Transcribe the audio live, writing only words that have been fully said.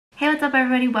what's up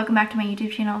everybody? Welcome back to my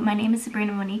YouTube channel. My name is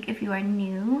Sabrina Monique if you are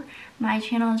new. My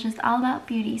channel is just all about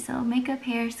beauty, so makeup,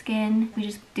 hair, skin, we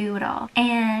just do it all.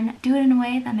 And do it in a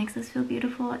way that makes us feel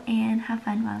beautiful and have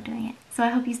fun while doing it. So I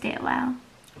hope you stay a while.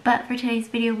 But for today's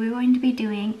video, we're going to be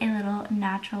doing a little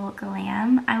natural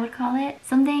glam, I would call it.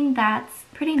 Something that's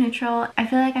pretty neutral. I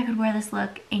feel like I could wear this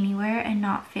look anywhere and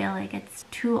not feel like it's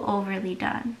too overly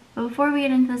done. But before we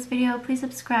get into this video, please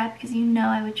subscribe because you know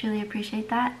I would truly appreciate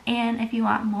that. And if you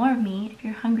want more of me, if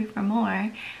you're hungry for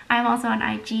more, I'm also on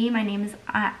IG. My name is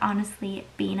honestly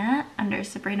Bina under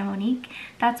Sabrina Monique.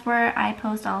 That's where I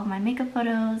post all of my makeup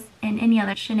photos and any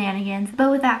other shenanigans.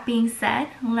 But with that being said,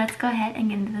 let's go ahead and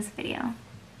get into this video.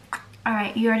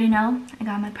 Alright, you already know I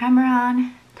got my primer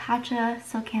on, Tatcha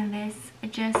Silk Canvas.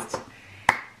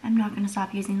 I'm not going to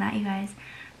stop using that, you guys.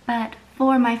 But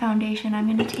for my foundation, I'm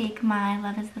going to take my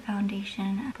Love is the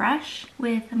Foundation brush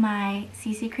with my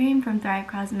CC cream from Thrive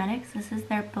Cosmetics. This is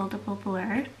their Buildable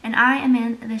Blurred. And I am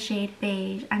in the shade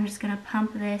Beige. I'm just going to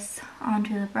pump this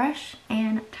onto the brush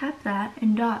and tap that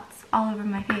in dots all over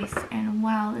my face. And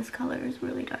wow, this color is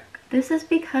really dark. This is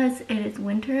because it is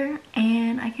winter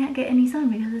and I can't get any sun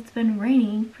because it's been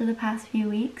raining for the past few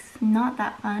weeks. Not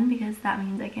that fun because that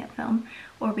means I can't film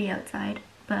or be outside.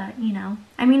 But, you know,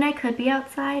 I mean, I could be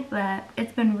outside, but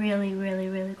it's been really, really,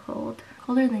 really cold.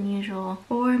 Colder than usual.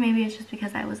 Or maybe it's just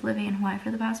because I was living in Hawaii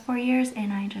for the past 4 years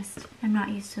and I'm not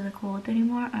used to the cold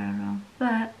anymore. I don't know.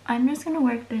 But I'm just going to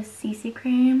work this CC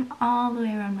cream all the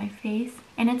way around my face.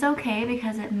 And it's okay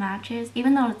because it matches,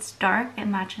 even though it's dark, it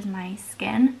matches my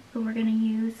skin. So we're going to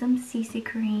use some CC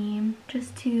cream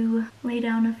just to lay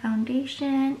down a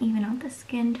foundation, even out the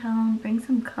skin tone, bring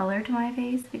some color to my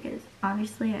face because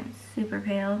obviously I'm super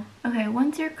pale. Okay,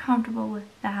 once you're comfortable with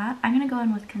that, I'm going to go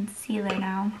in with concealer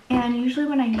now. And usually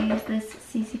when I use this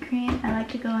CC cream, I like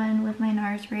to go in with my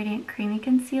NARS Radiant Creamy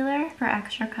Concealer for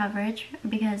extra coverage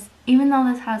because even though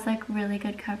this has like really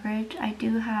good coverage, I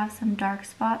do have some dark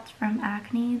spots from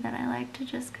acne that I like to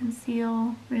just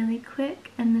conceal really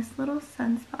quick, and this little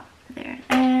sunspot there.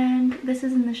 And this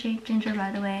is in the shade Ginger,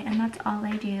 by the way, and that's all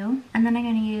I do. And then I'm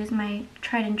going to use my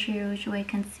tried and true Jouer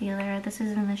concealer. This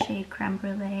is in the shade Creme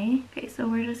Brulee. Okay, so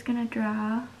we're just going to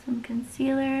draw some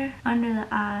concealer under the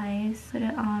eyes, put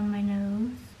it on my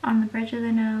nose, on the bridge of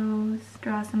the nose,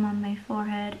 draw some on my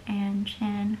forehead and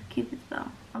chin, Cupid's bow.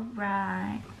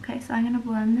 Alright, okay, so I'm going to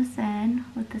blend this in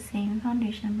with the same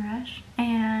foundation brush,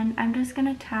 and I'm just going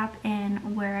to tap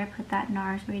in where I put that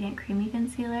NARS Radiant Creamy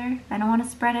Concealer. I don't want to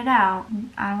spread it out,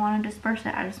 I don't want to disperse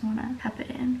it, I just want to tap it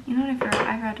in. You know what I forgot?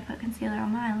 I forgot to put concealer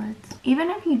on my eyelids. Even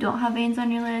if you don't have veins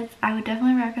on your lids, I would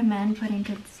definitely recommend putting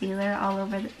concealer all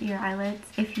over your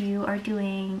eyelids if you are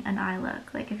doing an eye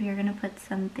look. Like if you're going to put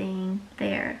something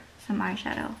there, some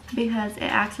eyeshadow, because it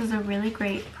acts as a really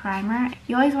great primer.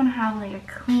 You always want to have like a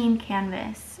clean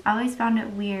canvas. I always found it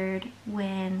weird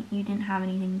when you didn't have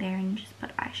anything there and you just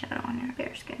put eyeshadow on your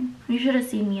bare skin. You should have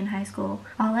seen me in high school.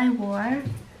 All I wore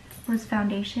was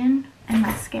foundation and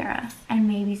mascara and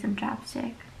maybe some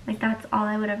chapstick. Like that's all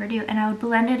I would ever do, and I would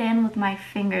blend it in with my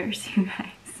fingers, you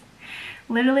guys.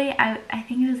 Literally, I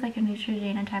think it was like a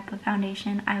Neutrogena type of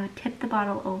foundation. I would tip the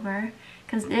bottle over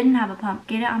because it didn't have a pump,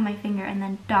 get it on my finger and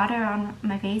then dot it on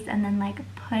my face and then like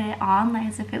put it on like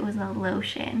as if it was a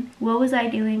lotion. What was I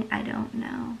doing? I don't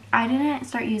know. I didn't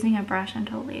start using a brush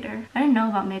until later. I didn't know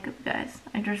about makeup, guys.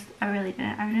 I really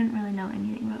didn't. I didn't really know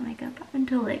anything about makeup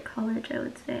until like college, I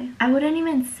would say. I wouldn't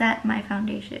even set my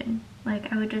foundation.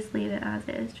 Like I would just leave it as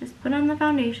is. Just put on the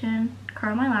foundation,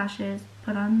 curl my lashes,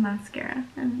 put on mascara,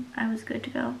 and I was good to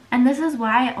go. And this is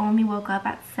why I only woke up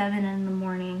at 7 in the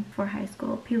morning for high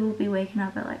school. People would be waking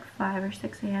up at like 5 or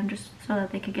 6 a.m. just so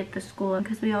that they could get to school,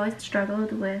 because we always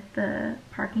struggled with the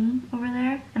parking over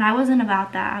there. And I wasn't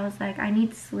about that. I was like, I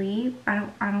need sleep. I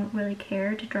don't really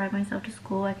care to drive myself to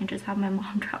school. I can just have my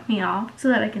mom drop me off so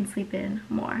that I can sleep in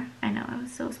more. I know, I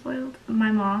was so spoiled.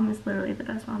 My mom is literally the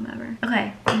best mom ever.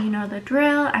 Okay, you know the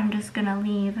drill. I'm just gonna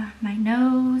leave my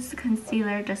nose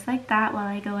concealer just like that while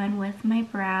I go in with my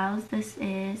brows. This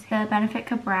is the Benefit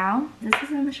Brow. This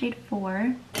is in the shade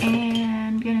 4.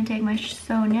 And I'm gonna take my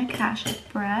Sonia Kashuk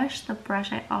brush, the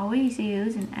brush I always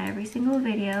use in every single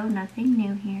video, nothing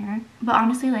new here. But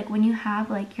honestly, like when you have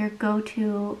like your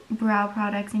go-to brow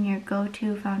products and your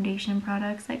go-to foundation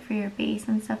products, like for your base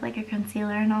and stuff, like your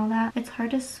concealer and all that, it's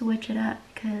hard to switch it up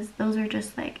because those are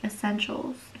just like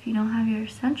essentials. If you don't have your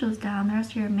essentials down, the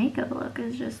rest of your makeup look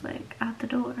is just like out the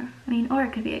door. I mean, or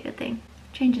it could be a good thing.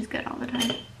 Change is good all the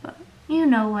time, but You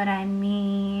know what I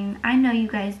mean. I know you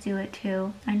guys do it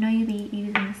too. I know you be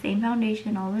using the same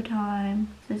foundation all the time.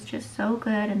 It's just so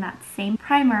good, and that same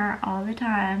primer all the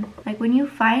time. Like when you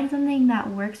find something that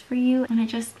works for you and it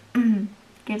just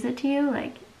gives it to you,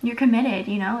 like you're committed,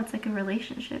 you know? It's like a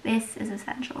relationship. This is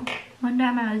essential. One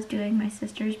time I was doing my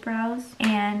sister's brows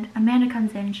and Amanda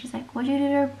comes in and she's like, what'd you do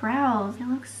to her brows? It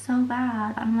looks so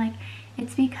bad. I'm like,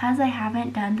 it's because I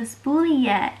haven't done the spoolie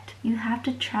yet. You have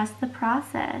to trust the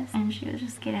process. And she was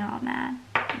just getting all mad.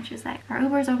 And she was like, our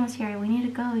Uber's almost here. We need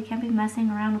to go. We can't be messing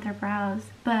around with our brows.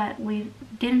 But we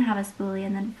didn't have a spoolie,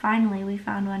 and then finally we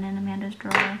found one in Amanda's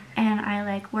drawer. And I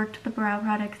like worked the brow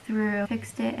product through,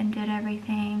 fixed it, and did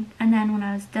everything. And then when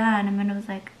I was done, Amanda was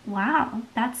like, wow,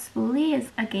 that spoolie is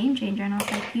a game changer. And I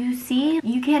was like, you see,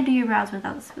 you can't do your brows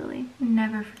without the spoolie.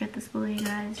 Never forget the spoolie, you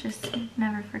guys. Just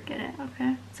never forget it,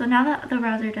 okay? So now that the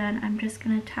brows are done, I'm just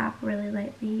gonna tap really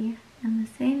lightly in the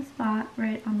same spot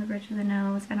right on the bridge of the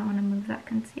nose. I don't want to move that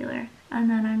concealer.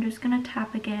 And then I'm just going to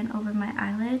tap again over my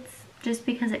eyelids just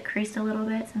because it creased a little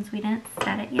bit since we didn't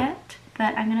set it yet.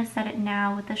 But I'm going to set it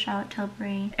now with the Charlotte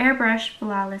Tilbury Airbrush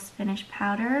Flawless Finish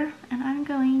Powder. And I'm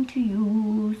going to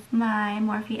use my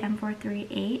Morphe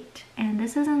M438. And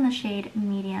this is in the shade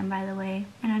Medium, by the way.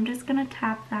 And I'm just going to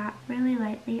tap that really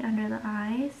lightly under the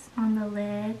eyes, on the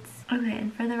lids. Okay,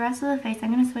 and for the rest of the face,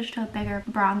 I'm going to switch to a bigger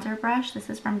bronzer brush. This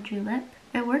is from Julep.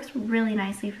 It works really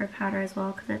nicely for powder as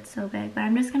well because it's so big. But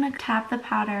I'm just going to tap the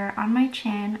powder on my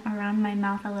chin, around my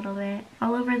mouth a little bit,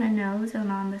 all over the nose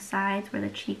and on the sides where the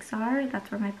cheeks are.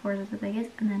 That's where my pores are the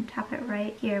biggest. And then tap it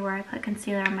right here where I put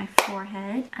concealer on my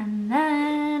forehead. And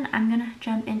then I'm going to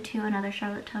jump into another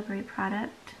Charlotte Tilbury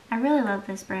product. I really love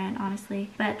this brand, honestly,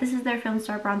 but this is their Film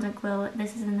Star Bronze and Glow.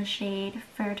 This is in the shade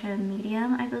Fair to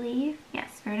Medium, I believe.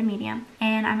 Yes, Fair to Medium.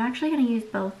 And I'm actually going to use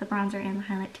both the bronzer and the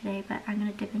highlight today, but I'm going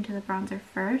to dip into the bronzer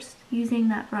first using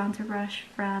that bronzer brush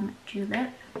from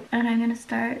Julep. And I'm going to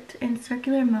start in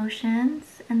circular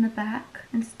motions in the back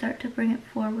and start to bring it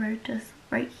forward just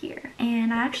right here.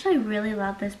 And I actually really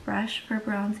love this brush for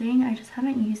bronzing. I just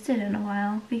haven't used it in a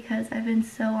while because I've been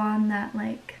so on that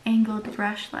like angled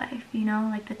brush life, you know,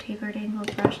 like the tapered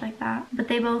angled brush like that. But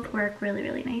they both work really,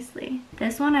 really nicely.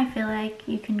 This one I feel like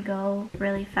you can go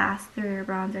really fast through your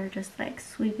bronzer, just like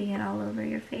sweeping it all over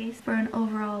your face for an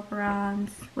overall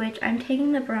bronze, which I'm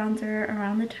taking the bronzer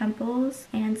around the temples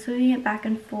and sweeping it back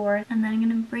and forth, and then I'm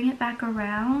going to bring it back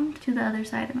around to the other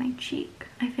side of my cheek.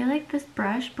 I feel like this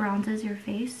brush bronzes your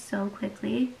face so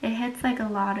quickly. It hits like a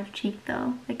lot of cheek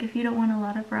though. Like if you don't want a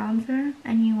lot of bronzer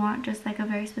and you want just like a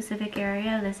very specific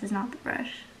area, this is not the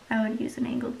brush. I would use an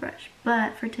angled brush.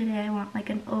 But for today, I want like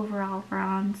an overall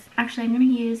bronze. Actually, I'm going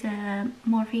to use a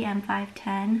Morphe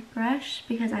M510 brush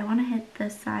because I want to hit the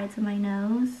sides of my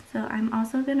nose. So I'm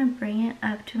also going to bring it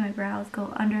up to my brows,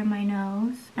 go under my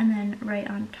nose, and then right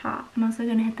on top. I'm also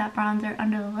going to hit that bronzer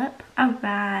under the lip.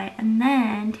 Alright, and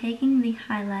then taking the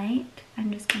highlight,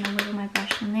 I'm just going to wiggle my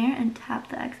brush in there and tap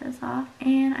the excess off.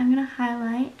 And I'm going to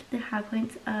highlight the high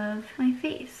points of my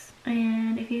face.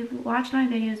 And if you've watched my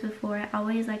videos before, I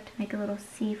always like to make a little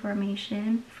C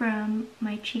formation from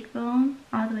my cheekbone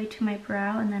all the way to my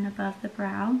brow and then above the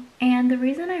brow. And the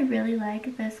reason I really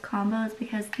like this combo is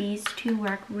because these two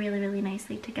work really, really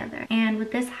nicely together. And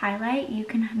with this highlight, you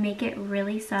can make it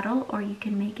really subtle or you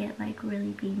can make it like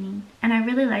really beaming. And I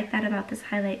really like that about this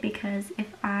highlight because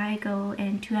if I go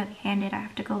in too heavy-handed, I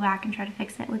have to go back and try to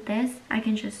fix it. With this, I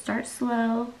can just start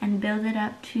slow and build it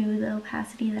up to the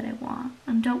opacity that I want.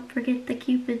 And don't forget the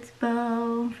Cupid's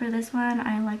bow. For this one,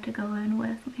 I like to go in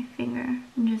with my finger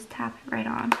and just tap it right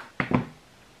on.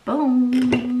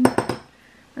 Boom!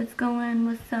 Let's go in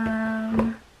with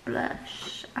some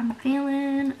blush. I'm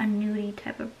feeling a nudie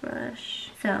type of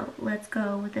blush. So let's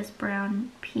go with this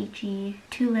brown peachy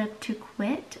Tulip to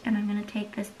Quit. And I'm going to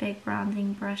take this big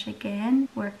bronzing brush again,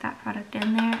 work that product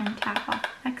in there and tap off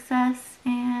excess.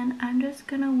 And I'm just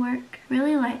going to work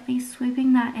really lightly,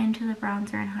 sweeping that into the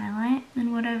bronzer and highlight.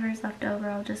 And whatever's left over,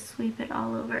 I'll just sweep it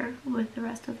all over with the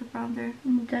rest of the bronzer.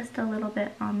 And just a little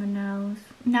bit on the nose.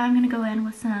 Now I'm going to go in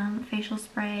with some facial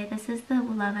spray. This is the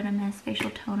Love and a Mist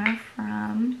facial toner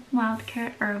from Wild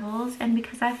Carrot Herbals. And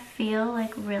because I feel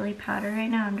like really powdery right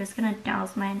now, I'm just going to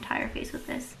douse my entire face with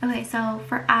this. Okay, so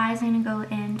for eyes, I'm going to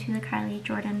go into the Kylie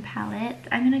Jordan palette.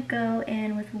 I'm going to go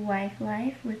in with Wife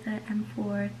Life with the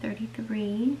M433.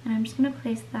 And I'm just going to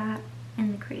place that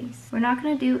in the crease. We're not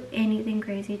going to do anything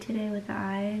crazy today with the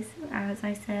eyes. As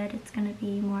I said, it's going to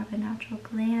be more of a natural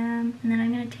glam. And then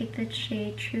I'm going to take the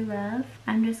shade True Love.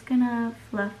 I'm just going to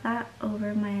fluff that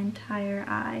over my entire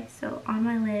eye. So on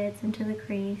my lids, into the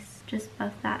crease, just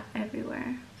buff that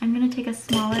everywhere. I'm going to take a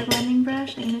smaller blending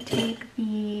brush. I'm going to take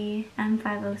the my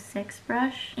M506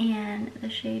 brush and the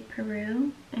shade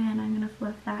Peru, and I'm going to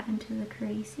fluff that into the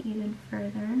crease even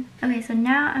further. Okay, so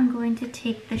now I'm going to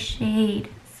take the shade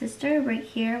Sister right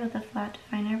here with a flat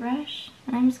definer brush,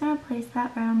 and I'm just going to place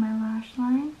that right on my lash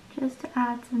line just to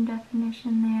add some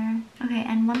definition there. Okay,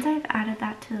 and once I've added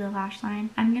that to the lash line,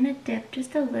 I'm going to dip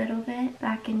just a little bit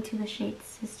back into the shade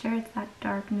Sister. It's that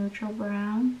dark neutral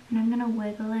brown, and I'm going to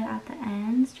wiggle it at the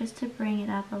ends just to bring it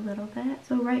up a little bit.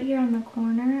 So right here on the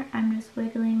corner, I'm just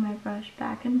wiggling my brush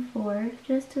back and forth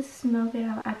just to smoke it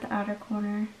out at the outer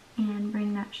corner and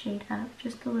bring that shade up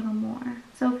just a little more.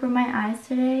 So for my eyes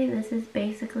today, this is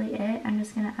basically it. I'm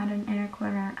just going to add an inner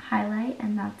corner highlight,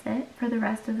 and that's it. For the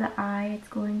rest of the eye, it's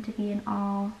going to be an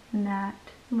all matte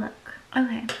look.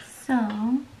 Okay,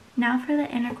 so now for the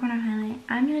inner corner highlight,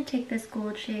 I'm going to take this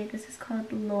gold shade. This is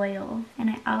called Loyal, and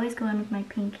I always go in with my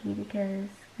pinky because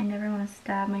I never want to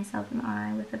stab myself in the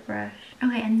eye with a brush.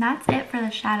 Okay, and that's it for the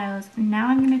shadows. Now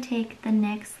I'm going to take the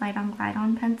NYX Slide On Glide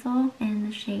On pencil in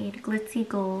the shade Glitzy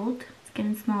Gold. It's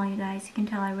getting small, you guys. You can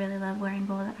tell I really love wearing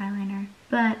gold eyeliner.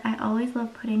 But I always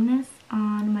love putting this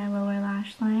on my lower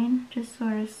lash line, just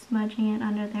sort of smudging it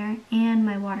under there, and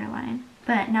my waterline.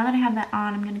 But now that I have that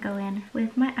on, I'm going to go in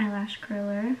with my eyelash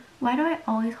curler. Why do I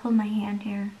always hold my hand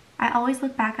here? I always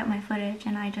look back at my footage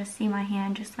and I just see my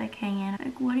hand just like hanging.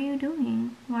 Like, what are you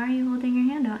doing? Why are you holding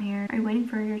your hand out here? Are you waiting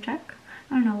for your check?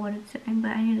 I don't know what it's doing, but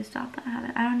I need to stop that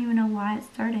habit. I don't even know why it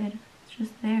started. It's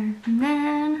just there. And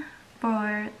then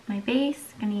for my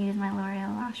base, I'm gonna use my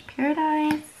L'Oreal Lash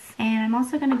Paradise. And I'm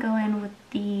also gonna go in with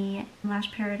the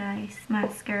Lash Paradise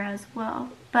mascara as well.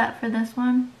 But for this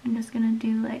one, I'm just gonna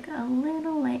do like a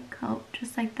little light coat,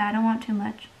 just like that. I don't want too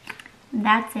much.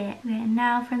 That's it. Okay,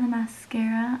 now for the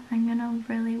mascara, I'm gonna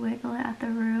really wiggle it at the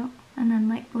root and then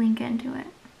like blink into it.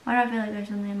 Why do I feel like there's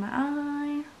something in my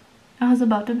eye? I was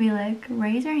about to be like,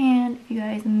 raise your hand if you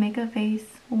guys make a face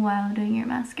while doing your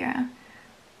mascara.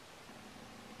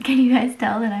 Can you guys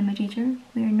tell that I'm a teacher?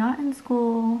 We are not in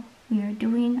school. We are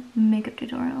doing makeup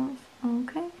tutorials.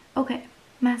 Okay? Okay.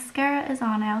 Mascara is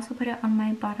on. I also put it on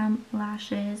my bottom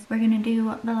lashes. We're gonna do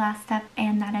the last step,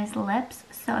 and that is lips.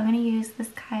 So I'm gonna use this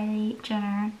Kylie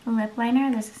Jenner lip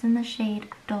liner. This is in the shade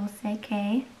Dulce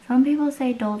K. Some people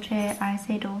say Dolce, I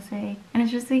say Dulce. And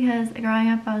it's just because growing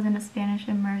up I was in a Spanish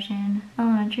immersion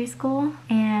elementary school,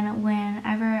 and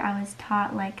whenever I was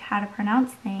taught like how to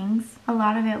pronounce things, a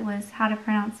lot of it was how to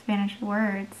pronounce Spanish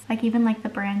words. Like even like the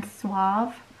brand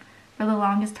Suave. For the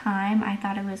longest time I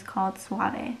thought it was called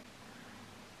Suave,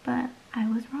 but I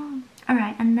was wrong.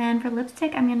 Alright, and then for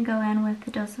lipstick, I'm going to go in with the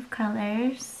Dose of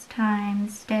Colors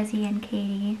times Desi and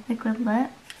Katie Liquid Lip.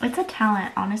 It's a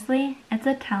talent, honestly. It's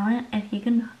a talent if you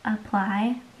can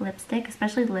apply lipstick,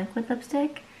 especially liquid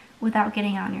lipstick, without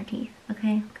getting it on your teeth,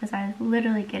 okay? Because I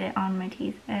literally get it on my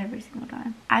teeth every single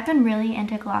time. I've been really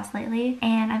into gloss lately,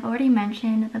 and I've already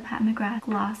mentioned the Pat McGrath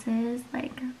glosses,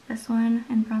 like this one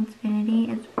in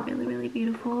Bronzefinity is really, really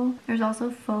beautiful. There's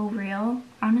also Faux Real.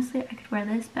 Honestly, I could wear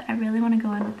this, but I really want to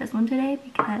go in with this one today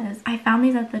because I found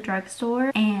these at the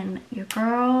drugstore, and your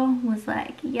girl was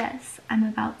like, yes, I'm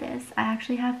about this. I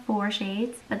actually have 4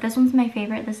 shades, but this one's my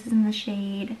favorite. This is in the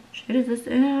shade is this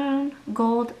in?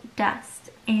 Gold Dust.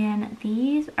 And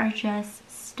these are just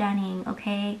stunning,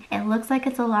 okay? It looks like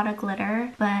it's a lot of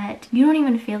glitter, but you don't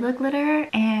even feel the glitter,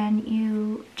 and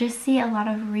you just see a lot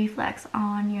of reflex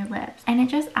on your lips. And it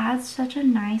just adds such a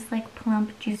nice, like,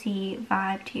 plump, juicy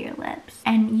vibe to your lips.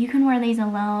 And you can wear these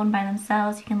alone by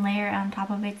themselves. You can layer it on top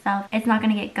of itself. It's not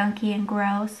gonna get gunky and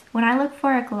gross. When I look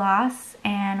for a gloss,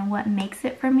 and what makes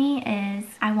it for me is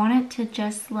I want it to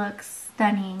just look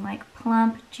stunning, like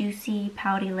plump, juicy,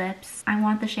 pouty lips. I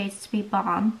want the shades to be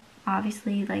bomb.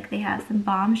 Obviously, like, they have some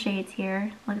bomb shades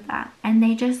here. Look at that. And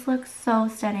they just look so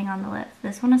stunning on the lips.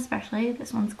 This one especially,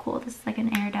 this one's cool. This is like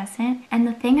an iridescent. And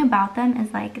the thing about them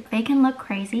is, like, they can look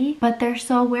crazy, but they're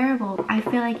so wearable. I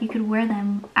feel like you could wear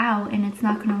them out and it's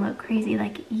not gonna look crazy.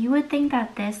 Like, you would think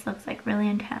that this looks like really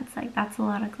intense. Like, that's a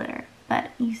lot of glitter.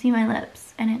 But you see my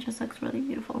lips and it just looks really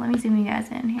beautiful. Let me zoom you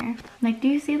guys in here. Like, do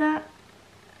you see that?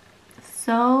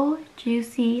 So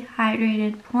juicy,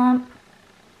 hydrated, plump,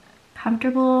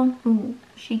 comfortable. Ooh,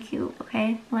 she cute,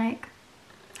 okay? Like,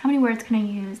 how many words can I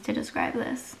use to describe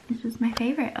this? This is my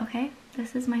favorite, okay?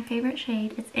 This is my favorite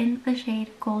shade. It's in the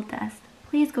shade Gold Dust.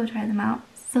 Please go try them out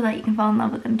so that you can fall in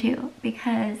love with them too,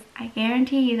 because I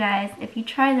guarantee you guys, if you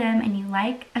try them and you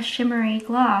like a shimmery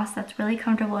gloss that's really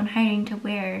comfortable and hydrating to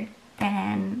wear,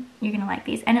 then you're gonna like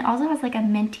these. And it also has like a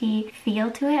minty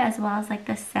feel to it as well as like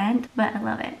the scent, but I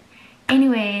love it.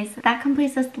 Anyways, that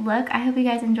completes this look. I hope you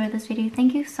guys enjoyed this video.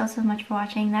 Thank you so much for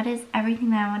watching. That is everything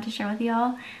that I want to share with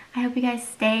y'all. I hope you guys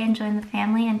stay and join the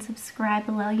family and subscribe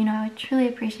below. You know, I would truly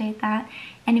appreciate that.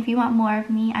 And if you want more of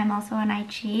me, I'm also on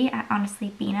IG at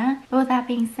Honestly Bina. But with that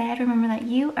being said, remember that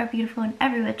you are beautiful in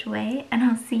every which way, and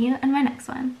I'll see you in my next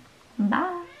one.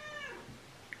 Bye.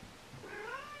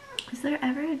 Is there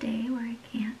ever a day where I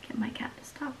can't get my cat to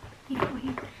stop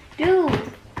meowing?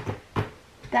 Dude!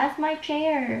 That's my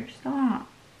chair. Stop.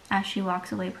 As she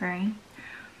walks away purring.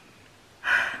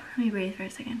 Let me breathe for a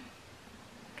second.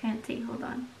 Can't see. Hold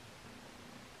on.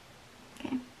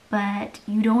 Okay. But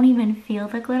you don't even feel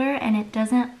the glitter and it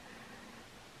doesn't...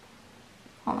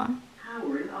 Hold on.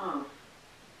 Powered off.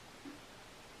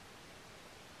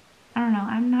 I don't know.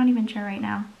 I'm not even sure right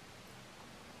now.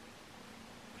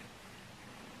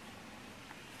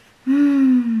 Why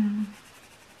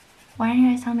didn't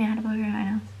you guys tell me I had to blow your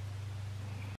nose?